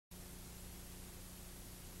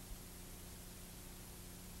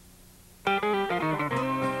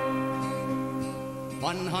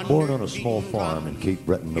Born on a small farm in Cape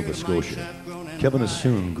Breton, Nova Scotia, Kevin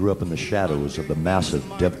Assoun grew up in the shadows of the massive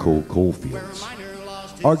Devco coalfields.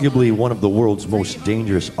 Arguably one of the world's most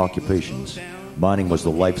dangerous occupations, mining was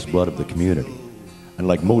the life's blood of the community. And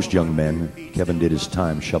like most young men, Kevin did his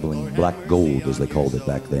time shoveling black gold, as they called it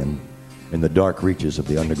back then, in the dark reaches of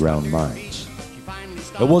the underground mines.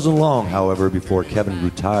 It wasn't long, however, before Kevin grew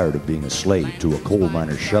tired of being a slave to a coal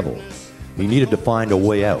miner's shovel. He needed to find a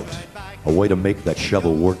way out, a way to make that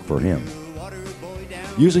shovel work for him.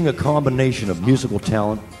 Using a combination of musical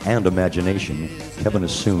talent and imagination, Kevin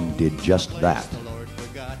Assoun did just that.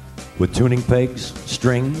 With tuning pegs,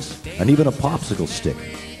 strings, and even a popsicle stick,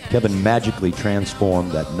 Kevin magically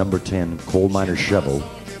transformed that number 10 coal miner's shovel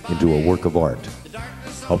into a work of art.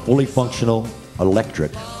 A fully functional,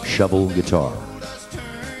 electric shovel guitar.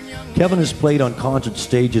 Kevin has played on concert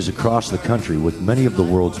stages across the country with many of the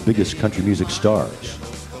world's biggest country music stars.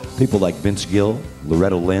 People like Vince Gill,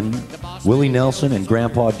 Loretta Lynn, Willie Nelson, and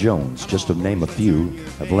Grandpa Jones, just to name a few,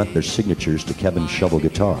 have lent their signatures to Kevin's shovel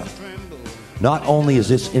guitar. Not only is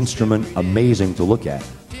this instrument amazing to look at,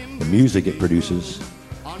 the music it produces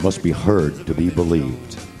must be heard to be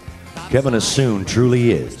believed. Kevin Assoun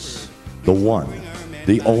truly is the one,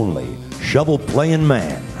 the only shovel-playing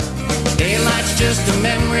man. Daylight's just a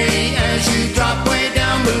memory as you drop way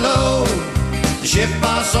down below. The shift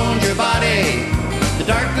boss owns your body, the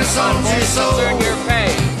darkness owns your soul. Your pay.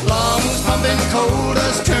 Lungs pumping coal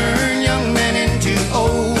does turn young men into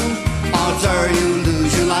old. Odds are you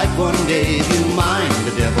lose your life one day if you mind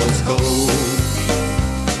the devil's coal.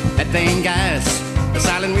 That thing gas, the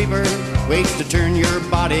silent reaper, waits to turn your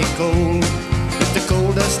body cold. If the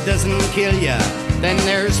coal dust doesn't kill ya, then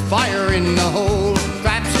there's fire in the hole.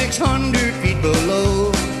 Trap 600 feet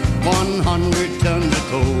below, 100 tons of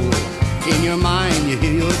coal. In your mind you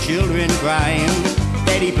hear your children crying,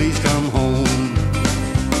 Daddy, please come home.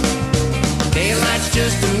 Daylight's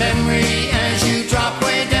just a memory as you drop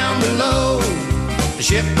way down below. The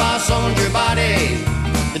shift boss owns your body,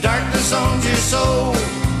 the darkness owns your soul.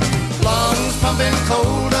 Lungs pumping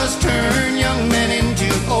coal dust turn young men into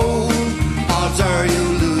old. Odds are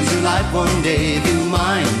you'll lose your life one day if you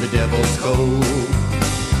mind the devil's coal.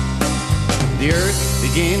 The earth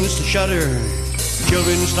begins to shudder,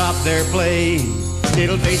 children stop their play.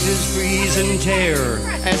 Little faces freeze and tear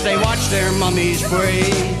as they watch their mummies pray.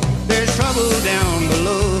 There's trouble down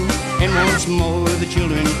below, and once more the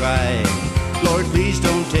children cry, Lord, please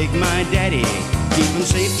don't take my daddy, keep him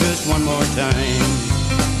safe just one more time.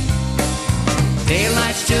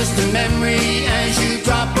 Daylight's just a memory as you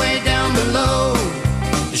drop way down below.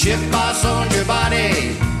 The shift boss owns your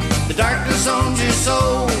body, the darkness owns your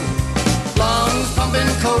soul. Lungs pumping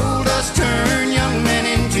coal dust turn young men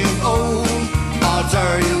into old. Odds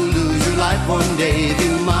are you'll lose your life one day if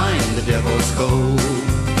you mind the devil's coal.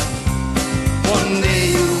 One day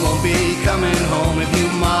you won't be coming home if you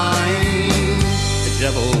mind the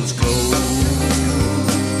devil's coal.